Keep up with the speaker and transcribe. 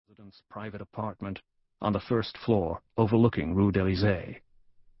president's private apartment on the first floor overlooking Rue d'Elysée.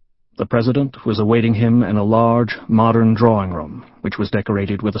 The president was awaiting him in a large, modern drawing room, which was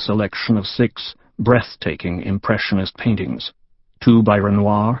decorated with a selection of 6 breathtaking Impressionist paintings, 2 by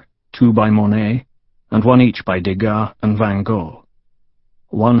Renoir, 2 by Monet, and 1 each by Degas and Van Gogh.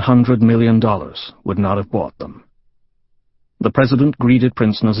 $100 million would not have bought them. The president greeted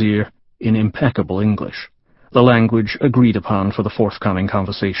Prince Nasir in impeccable English, the language agreed upon for the forthcoming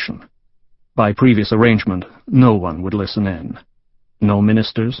conversation. By previous arrangement, no one would listen in. No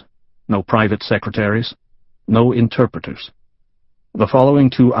ministers, no private secretaries, no interpreters. The following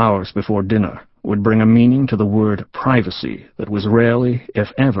 2 hours before dinner would bring a meaning to the word privacy that was rarely, if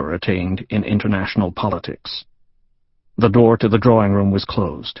ever, attained in international politics. The door to the drawing room was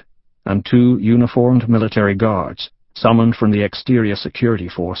closed, and 2 uniformed military guards, summoned from the exterior security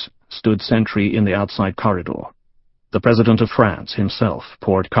force, stood sentry in the outside corridor. The President of France himself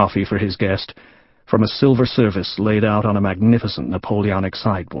poured coffee for his guest from a silver service laid out on a magnificent Napoleonic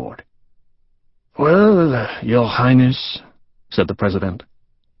sideboard. "Well, Your Highness," said the President,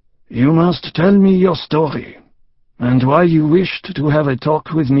 "you must tell me your story, and why you wished to have a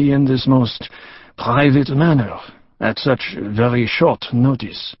talk with me in this most private manner, at such very short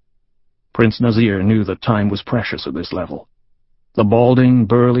notice." Prince Nasir knew that time was precious at this level. The balding,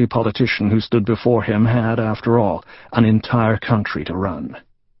 burly politician who stood before him had, after all, an entire country to run.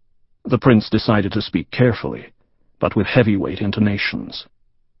 The prince decided to speak carefully, but with heavyweight intonations.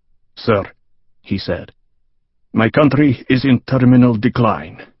 "Sir," he said, "my country is in terminal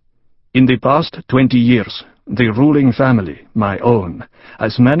decline. In the past 20 years, the ruling family, my own,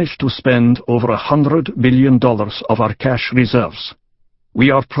 has managed to spend over $100 billion of our cash reserves. We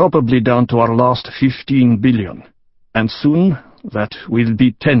are probably down to our last 15 billion, and soon that will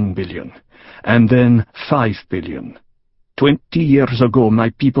be 10 billion, and then 5 billion. 20 years ago,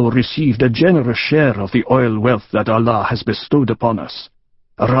 my people received a generous share of the oil wealth that Allah has bestowed upon us,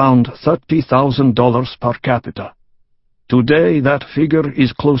 around $30,000 per capita. Today, that figure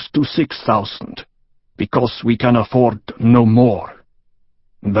is close to 6,000, because we can afford no more."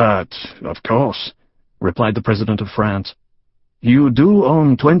 "But, of course," replied the President of France, "you do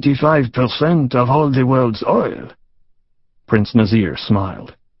own 25% of all the world's oil." Prince Nasir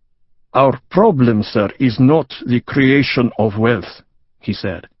smiled. "Our problem, sir, is not the creation of wealth," he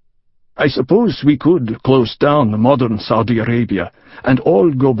said. "I suppose we could close down modern Saudi Arabia and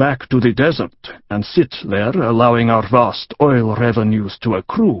all go back to the desert and sit there allowing our vast oil revenues to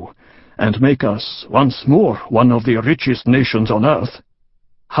accrue and make us once more one of the richest nations on earth.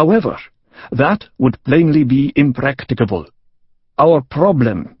 However, that would plainly be impracticable. Our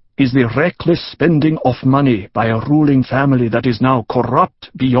problem is the reckless spending of money by a ruling family that is now corrupt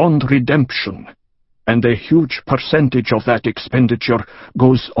beyond redemption, and a huge percentage of that expenditure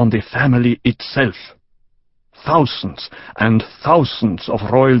goes on the family itself. Thousands and thousands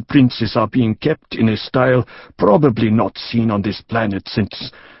of royal princes are being kept in a style probably not seen on this planet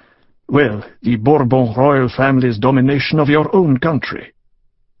since, well, the Bourbon royal family's domination of your own country.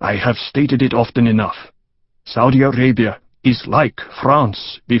 I have stated it often enough. Saudi Arabia is like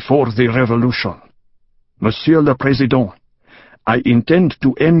France before the Revolution. Monsieur le Président, I intend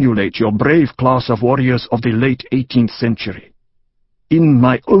to emulate your brave class of warriors of the late 18th century. In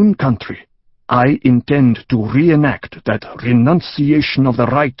my own country, I intend to reenact that renunciation of the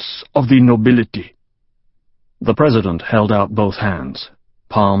rights of the nobility." The President held out both hands,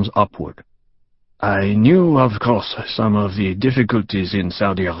 palms upward. "I knew, of course, some of the difficulties in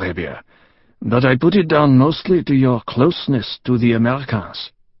Saudi Arabia, but I put it down mostly to your closeness to the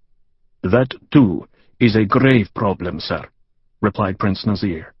Americans." "That, too, is a grave problem, sir," replied Prince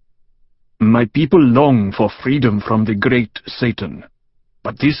Nasir. "My people long for freedom from the great Satan,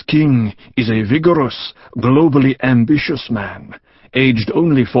 but this king is a vigorous, globally ambitious man, aged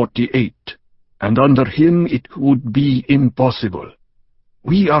only 48, and under him it would be impossible.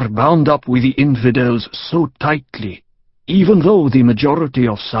 We are bound up with the infidels so tightly, even though the majority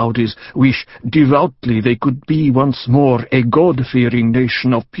of Saudis wish devoutly they could be once more a God-fearing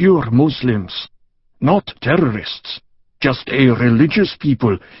nation of pure Muslims, not terrorists, just a religious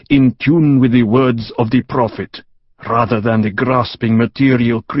people in tune with the words of the Prophet, rather than the grasping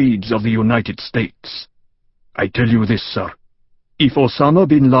material creeds of the United States. I tell you this, sir, if Osama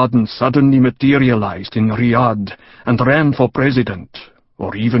bin Laden suddenly materialized in Riyadh and ran for president,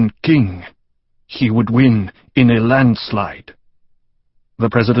 or even king, he would win in a landslide." The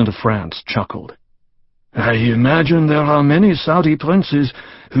President of France chuckled. "I imagine there are many Saudi princes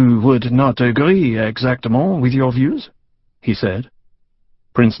who would not agree exactement with your views," he said.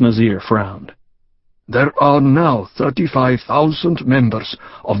 Prince Nasir frowned. There are now 35,000 members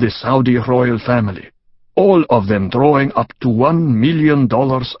of the Saudi royal family, all of them drawing up to $1 million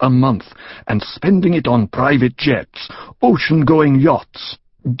a month and spending it on private jets, ocean-going yachts,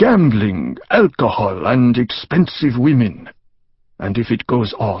 gambling, alcohol, and expensive women. And if it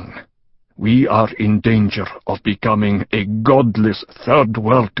goes on, we are in danger of becoming a godless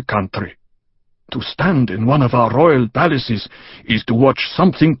third-world country. To stand in one of our royal palaces is to watch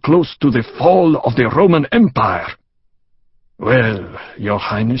something close to the fall of the Roman Empire. Well, Your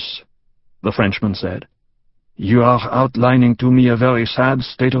Highness, the Frenchman said, you are outlining to me a very sad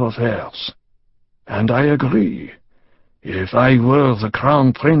state of affairs. And I agree. If I were the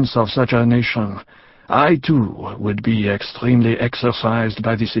crown prince of such a nation, I too would be extremely exercised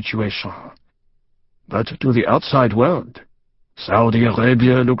by the situation. But to the outside world, Saudi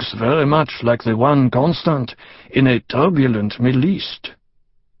Arabia looks very much like the one constant in a turbulent Middle East.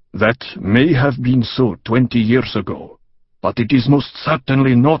 That may have been so 20 years ago, but it is most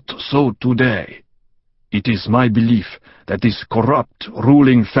certainly not so today. It is my belief that this corrupt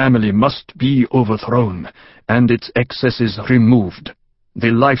ruling family must be overthrown and its excesses removed, the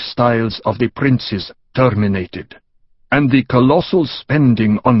lifestyles of the princes terminated, and the colossal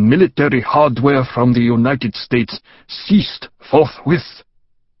spending on military hardware from the United States ceased forthwith.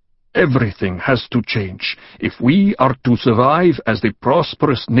 Everything has to change if we are to survive as the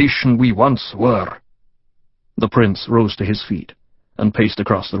prosperous nation we once were. The prince rose to his feet and paced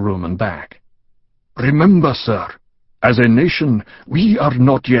across the room and back. Remember, sir, as a nation, we are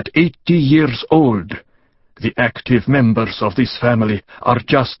not yet 80 years old. The active members of this family are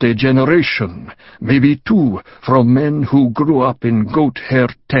just a generation, maybe two, from men who grew up in goat-hair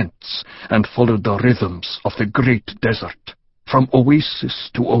tents and followed the rhythms of the great desert, from oasis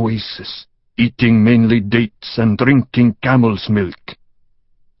to oasis, eating mainly dates and drinking camel's milk.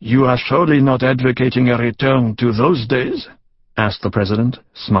 You are surely not advocating a return to those days? Asked the president,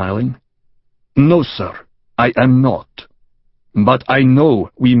 smiling. No, sir, I am not. But I know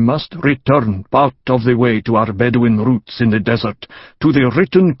we must return part of the way to our Bedouin roots in the desert, to the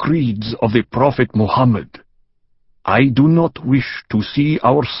written creeds of the Prophet Muhammad. I do not wish to see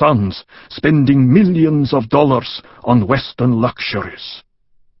our sons spending millions of dollars on Western luxuries.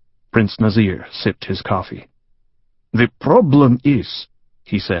 Prince Nazir sipped his coffee. The problem is,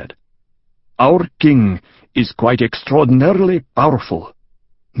 he said, our king is quite extraordinarily powerful.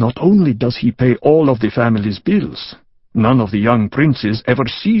 Not only does he pay all of the family's bills, none of the young princes ever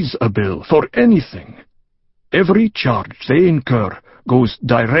sees a bill for anything. Every charge they incur goes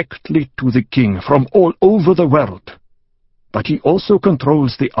directly to the king from all over the world. But he also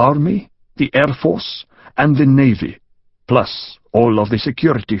controls the army, the air force, and the navy, plus all of the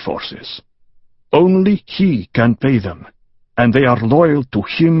security forces. Only he can pay them, and they are loyal to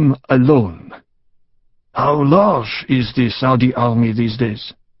him alone. How large is the Saudi army these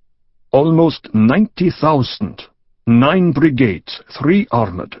days? Almost 90,000. 9 brigades, 3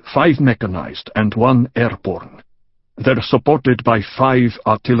 armored, 5 mechanized, and 1 airborne. They're supported by 5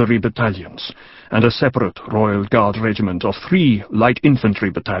 artillery battalions, and a separate Royal Guard regiment of 3 light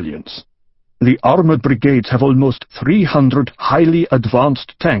infantry battalions. The armored brigades have almost 300 highly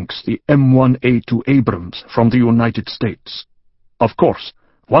advanced tanks, the M1A2 Abrams, from the United States. Of course,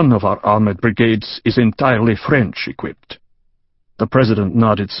 one of our armored brigades is entirely French-equipped. The president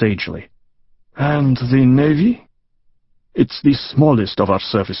nodded sagely. And the navy? It's the smallest of our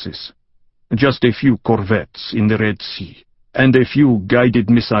services. Just a few corvettes in the Red Sea, and a few guided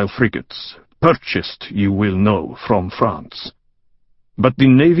missile frigates, purchased, you will know, from France. But the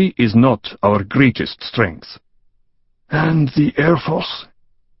Navy is not our greatest strength. And the Air Force?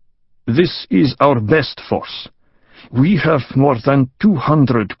 This is our best force. We have more than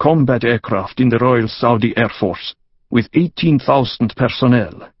 200 combat aircraft in the Royal Saudi Air Force, with 18,000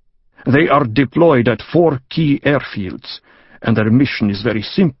 personnel. They are deployed at 4 key airfields, and their mission is very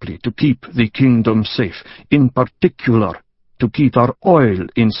simply to keep the kingdom safe, in particular, to keep our oil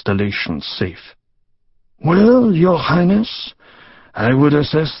installations safe. Well, Your Highness, I would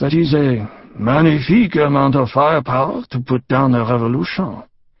assess that is a magnifique amount of firepower to put down a revolution.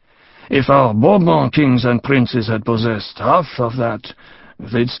 If our Bourbon kings and princes had possessed half of that,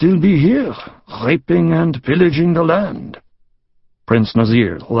 they'd still be here, raping and pillaging the land. Prince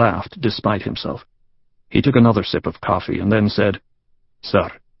Nazir laughed despite himself. He took another sip of coffee and then said,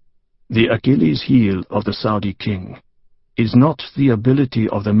 Sir, the Achilles heel of the Saudi king is not the ability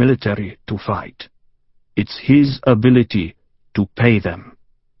of the military to fight. It's his ability to pay them.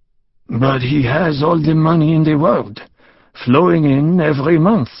 But he has all the money in the world, flowing in every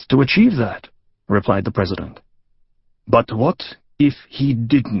month to achieve that, replied the president. But what if he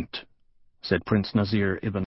didn't? said Prince Nazir ibn